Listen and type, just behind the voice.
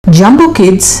Jumbo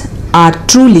Kids are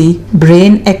truly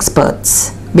brain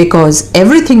experts because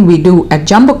everything we do at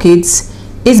Jumbo Kids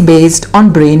is based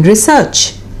on brain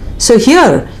research. So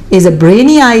here is a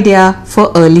brainy idea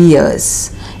for early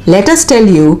years. Let us tell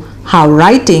you how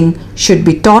writing should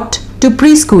be taught to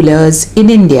preschoolers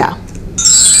in India.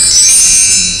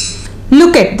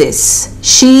 Look at this.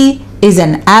 She is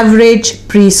an average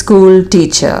preschool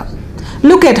teacher.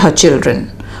 Look at her children.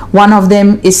 One of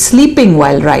them is sleeping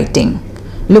while writing.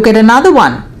 Look at another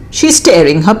one. She's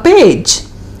tearing her page.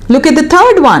 Look at the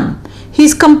third one.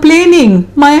 He's complaining,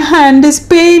 my hand is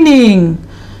paining.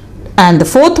 And the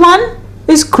fourth one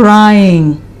is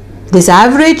crying. This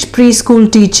average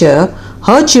preschool teacher,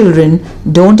 her children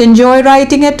don't enjoy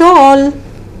writing at all.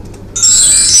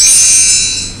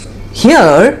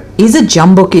 Here is a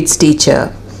Jumbo Kids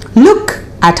teacher. Look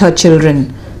at her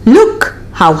children. Look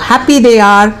how happy they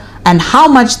are and how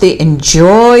much they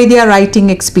enjoy their writing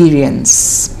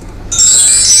experience.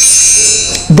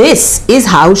 This is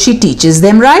how she teaches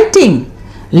them writing.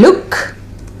 Look.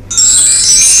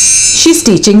 She's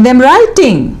teaching them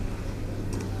writing.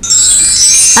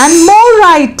 And more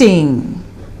writing.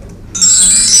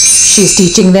 She's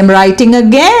teaching them writing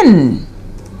again.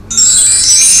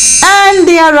 And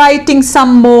they are writing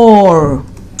some more.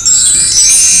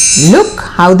 Look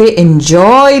how they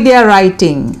enjoy their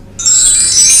writing.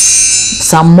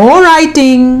 Some more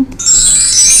writing.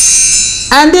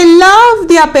 And they love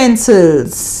their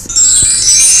pencils.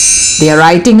 They are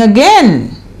writing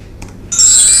again.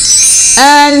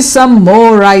 And some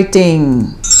more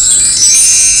writing.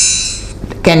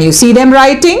 Can you see them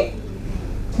writing?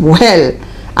 Well,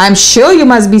 I'm sure you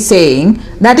must be saying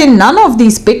that in none of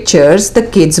these pictures the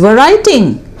kids were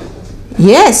writing.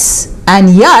 Yes, and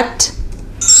yet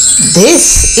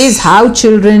this is how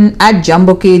children at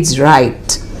Jumbo Kids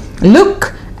write.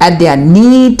 Look at their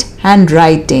neat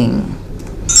handwriting.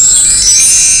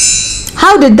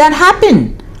 How did that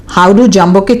happen? How do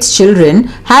Jumbo Kids children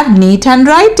have neat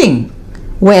handwriting?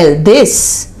 Well,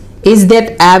 this is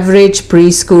that average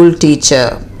preschool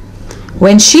teacher.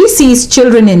 When she sees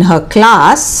children in her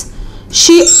class,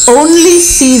 she only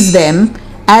sees them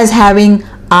as having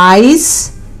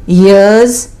eyes,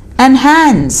 ears, and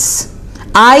hands.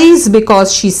 Eyes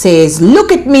because she says,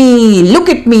 look at me,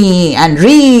 and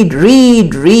read,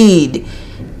 read, read.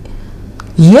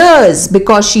 Ears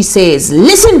because she says,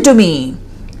 listen to me.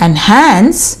 And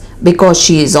hands because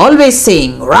she is always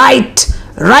saying, write,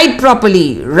 write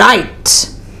properly, write.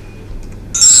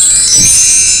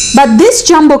 But this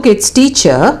Jumbo Kids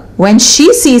teacher, when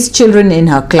she sees children in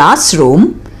her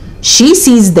classroom, she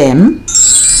sees them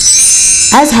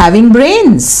as having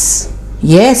brains.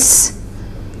 Yes,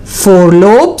 4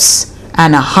 lobes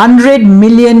and 100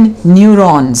 million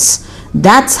neurons.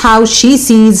 That's how she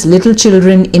sees little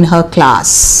children in her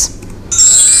class.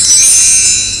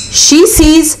 She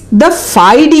sees the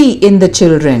 5D in the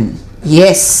children.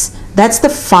 Yes, that's the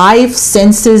 5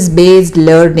 senses based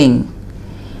learning.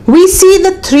 We see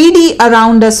the 3D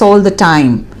around us all the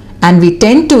time and we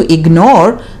tend to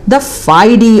ignore the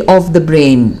 5D of the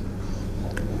brain.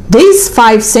 These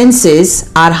 5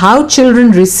 senses are how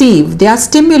children receive their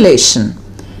stimulation,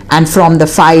 and from the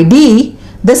 5D,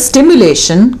 the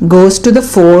stimulation goes to the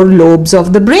 4 lobes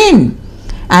of the brain,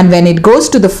 and when it goes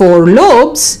to the 4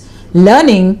 lobes,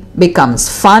 learning becomes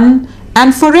fun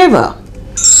and forever.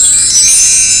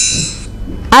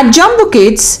 At Jumbo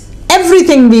Kids,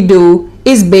 everything we do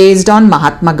is based on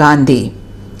Mahatma Gandhi.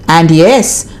 And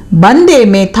yes, Bande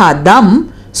mein tha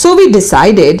dam, so we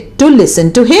decided to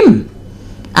listen to him.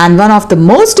 And one of the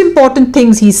most important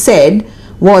things he said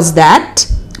was that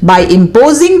by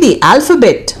imposing the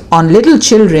alphabet on little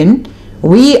children,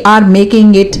 we are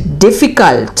making it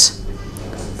difficult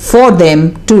for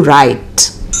them to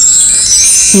write.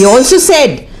 He also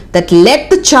said that let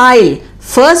the child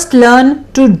first learn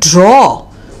to draw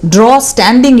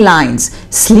standing lines,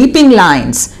 sleeping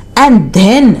lines, and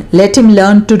then let him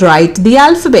learn to write the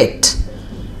alphabet.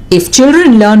 If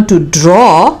children learn to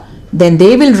draw, then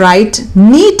they will write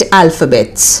neat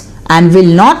alphabets and will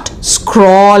not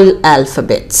scrawl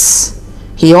alphabets.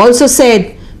 He also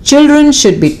said children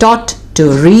should be taught to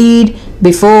read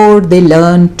before they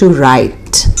learn to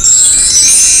write.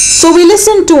 So we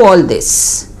listen to all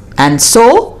this. And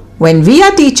so when we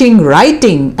are teaching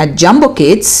writing at Jumbo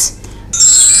Kids,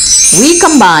 we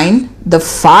combine the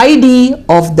 5D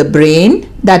of the brain,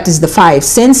 that is the 5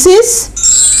 senses,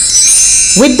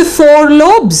 with the 4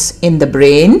 lobes in the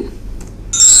brain.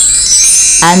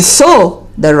 And so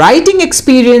the writing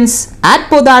experience at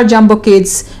Podar Jumbo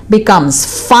Kids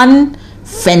becomes fun,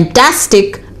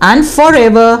 fantastic, and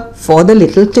forever for the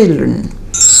little children.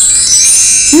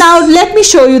 Now let me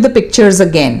show you the pictures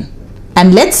again,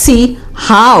 and let's see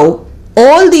how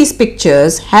all these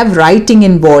pictures have writing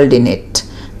involved in it.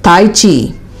 Tai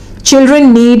Chi.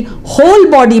 Children need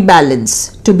whole body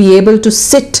balance to be able to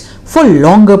sit for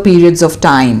longer periods of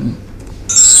time.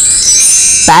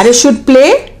 Parachute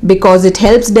play because it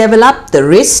helps develop the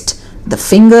wrist, the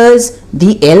fingers,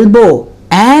 the elbow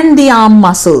and the arm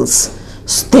muscles.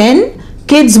 Then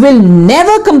kids will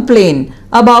never complain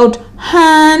about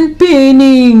hand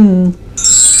paining.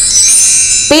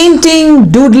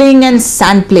 Painting, doodling and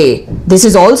sand play. This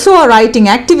is also a writing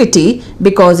activity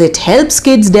because it helps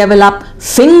kids develop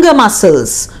finger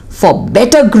muscles for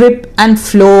better grip and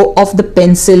flow of the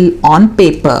pencil on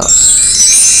paper.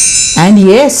 And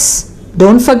yes,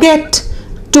 don't forget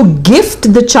to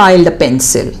gift the child a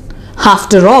pencil.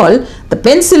 After all, the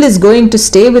pencil is going to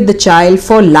stay with the child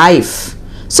for life.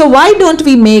 So why don't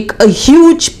we make a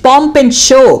huge pomp and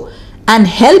show and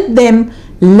help them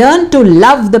learn to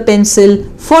love the pencil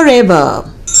forever.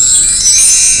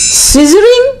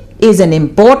 Scissoring is an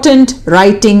important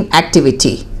writing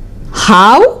activity.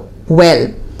 How?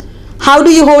 Well, how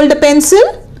do you hold a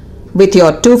pencil? With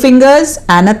your 2 fingers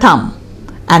and a thumb.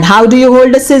 And how do you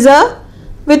hold a scissor?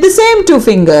 With the same 2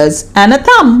 fingers and a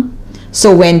thumb.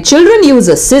 So when children use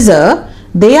a scissor,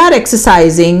 they are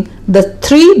exercising the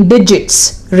 3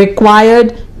 digits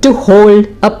required to hold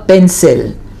a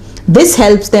pencil. This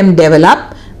helps them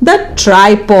develop the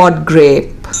tripod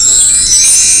grip.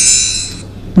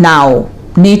 Now,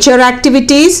 nature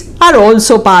activities are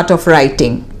also part of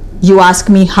writing. You ask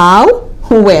me how?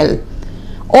 Well,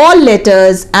 all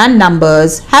letters and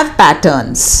numbers have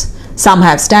patterns. Some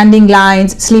have standing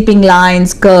lines, sleeping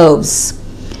lines, curves.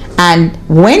 And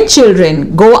when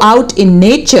children go out in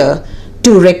nature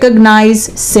to recognize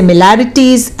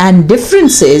similarities and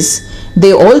differences,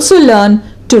 they also learn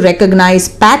to recognize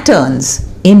patterns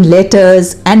in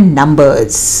letters and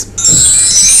numbers.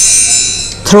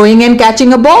 Throwing and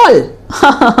catching a ball.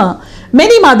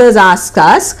 Many mothers ask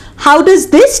us, how does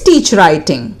this teach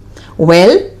writing?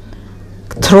 Well,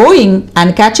 throwing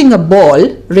and catching a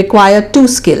ball require 2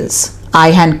 skills: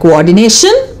 eye-hand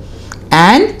coordination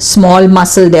and small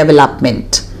muscle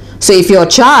development. So if your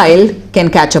child can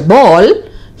catch a ball,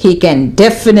 he can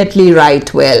definitely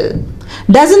write well.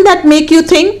 Doesn't that make you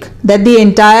think that the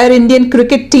entire Indian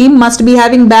cricket team must be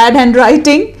having bad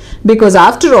handwriting? Because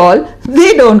after all,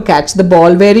 they don't catch the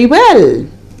ball very well.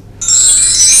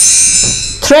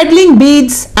 Threading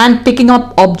beads and picking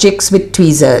up objects with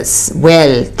tweezers.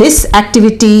 Well, this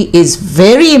activity is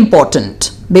very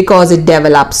important because it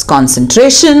develops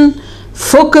concentration,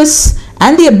 focus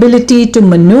and the ability to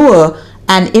maneuver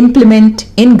and implement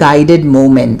in guided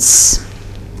movements.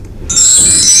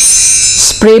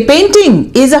 Spray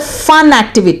painting is a fun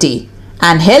activity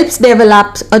and helps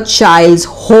develop a child's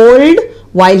hold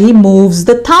while he moves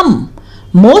the thumb,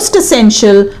 most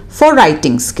essential for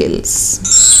writing skills.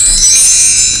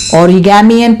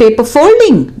 Origami and paper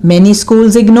folding. Many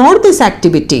schools ignore this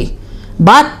activity,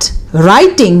 but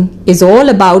writing is all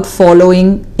about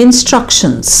following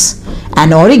instructions,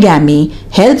 and origami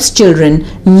helps children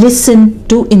listen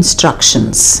to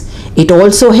instructions. It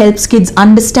also helps kids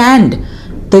understand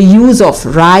the use of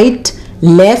right,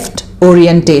 left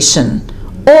orientation,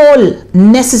 all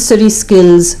necessary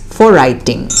skills for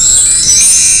writing.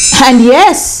 And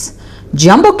yes,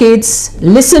 Jumbo Kids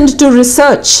listened to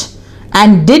research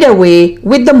and did away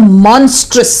with the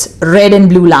monstrous red and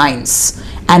blue lines,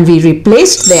 and we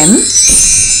replaced them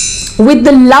with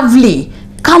the lovely,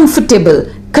 comfortable,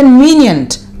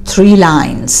 convenient 3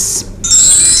 lines.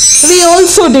 We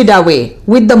also did away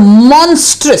with the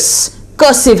monstrous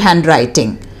cursive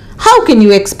handwriting. How can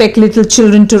you expect little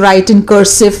children to write in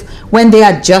cursive when they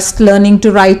are just learning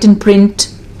to write in print?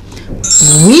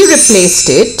 We replaced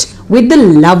it with the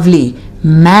lovely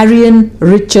Marian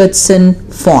Richardson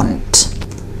font.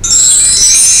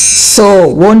 So,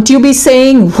 won't you be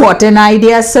saying, what an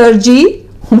idea, Sirji?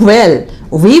 Well,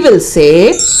 we will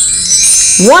say,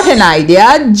 what an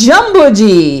idea,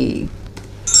 Jumboji!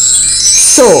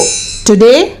 So,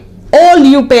 today, all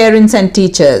you parents and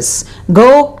teachers,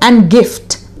 go and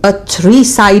gift a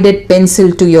 3-sided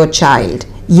pencil to your child.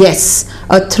 Yes,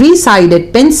 a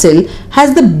 3-sided pencil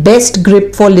has the best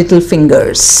grip for little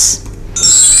fingers.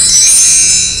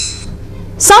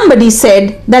 Somebody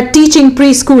said that teaching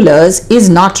preschoolers is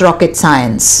not rocket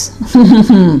science.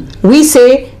 We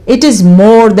say it is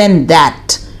more than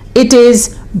that. It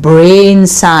is brain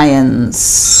science.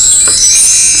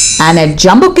 And at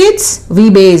Jumbo Kids,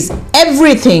 we base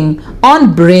everything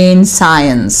on brain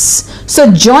science.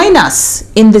 So join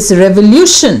us in this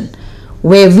revolution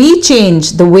where we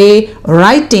change the way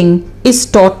writing is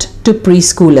taught to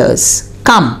preschoolers.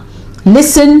 Come,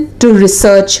 listen to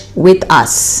research with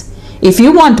us. If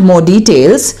you want more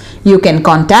details, you can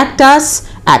contact us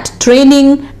at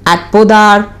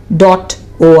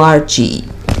training@podar.org.